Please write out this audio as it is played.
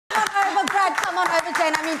on over,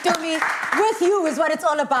 Jane. I mean, Dumi, with you is what it's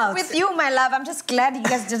all about. With you, my love. I'm just glad you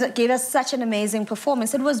guys gave us such an amazing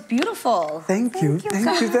performance. It was beautiful. Thank you,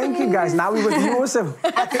 guys. Now we're with you also.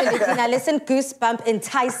 Absolutely. Now listen, goosebump,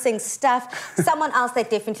 enticing stuff. Someone else that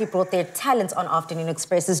definitely brought their talent on Afternoon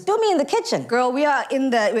Express is Dumi in the kitchen. Girl, we are in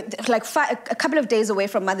the, like, a couple of days away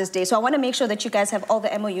from Mother's Day, so I want to make sure that you guys have all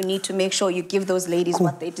the ammo you need to make sure you give those ladies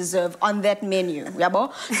what they deserve on that menu.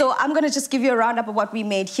 Yabo? So I'm going to just give you a roundup of what we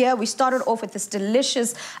made here. We started off with this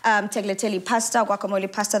delicious tagliatelle pasta,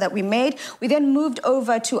 guacamole pasta that we made. We then moved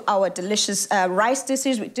over to our delicious rice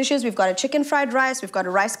dishes. We've got a chicken fried rice. We've got a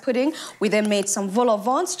rice pudding. We then made some vol au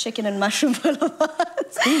vents, chicken and mushroom vol au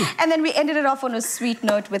vents. And then we ended it off on a sweet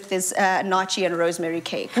note with this nachi and rosemary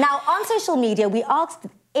cake. Now, on social media, we asked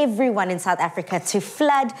everyone in South Africa to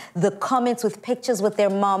flood the comments with pictures with their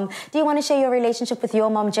mom. Do you want to share your relationship with your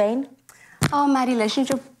mom, Jane? Oh, my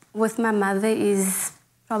relationship with my mother is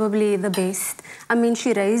probably the best. I mean,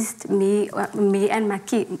 she raised me and my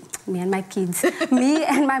kids, me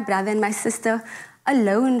and my brother and my sister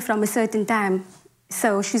alone from a certain time.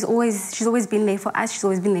 So she's always been there for us. She's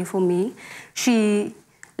always been there for me. She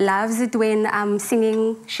loves it when I'm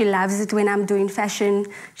singing. She loves it when I'm doing fashion.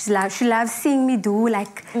 She loves seeing me do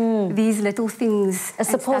like these little things. A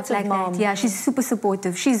supportive like mom. That. Yeah, she's super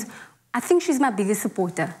supportive. I think she's my biggest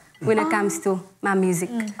supporter when it comes to my music.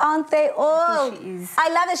 Aren't they all? She is. I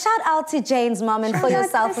love it. Shout out to Jane's mom and for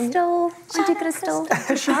yourself. Auntie Crystal.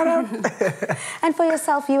 Shout out. And for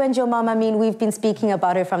yourself, you and your mom, I mean, we've been speaking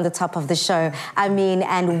about her from the top of the show. I mean,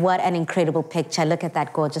 and what an incredible picture. Look at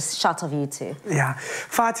that gorgeous shot of you two. Yeah.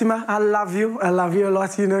 Fatima, I love you. I love you a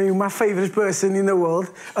lot. You know, you're my favorite person in the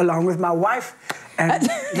world, along with my wife. And,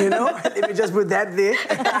 you know, let me just put that there.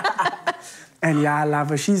 And yeah, I love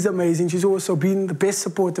her. She's amazing. She's also been the best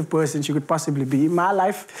supportive person she could possibly be in my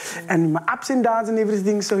life and my ups and downs and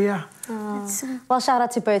everything. So yeah. Well, shout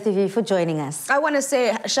out to both of you for joining us. I want to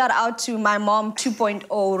say shout out to my mom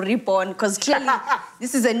 2.0 reborn, because clearly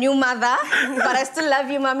this is a new mother, but I still love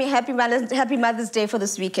you, mommy. Happy Mother's Day for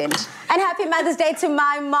this weekend. And happy Mother's Day to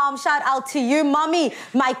my mom. Shout out to you, mommy,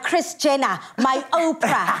 my Kris Jenner, my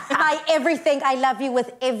Oprah, my everything. I love you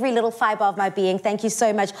with every little fiber of my being. Thank you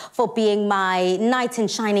so much for being my knight in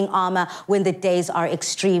shining armor when the days are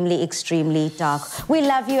extremely, extremely dark. We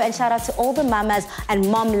love you, and shout out to all the mamas and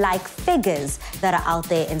mom-like figures that are out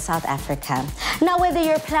there in South Africa. Now, whether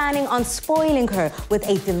you're planning on spoiling her with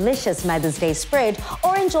a delicious Mother's Day spread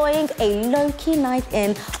or enjoying a low-key night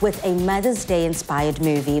in with a Mother's Day inspired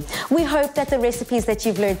movie, we hope that the recipes that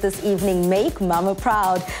you've learned this evening make Mama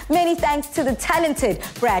proud. Many thanks to the talented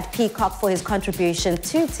Brad Peacock for his contribution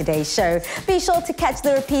to today's show. Be sure to catch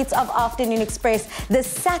the repeats of Afternoon Express this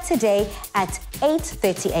Saturday at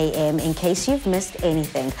 8:30 a.m. in case you've missed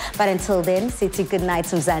anything. But until then, City, good night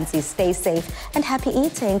from Mzansi. Stay safe and happy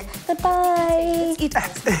eating. Goodbye. Let's eat.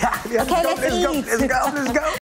 Okay, let's eat. Let's go.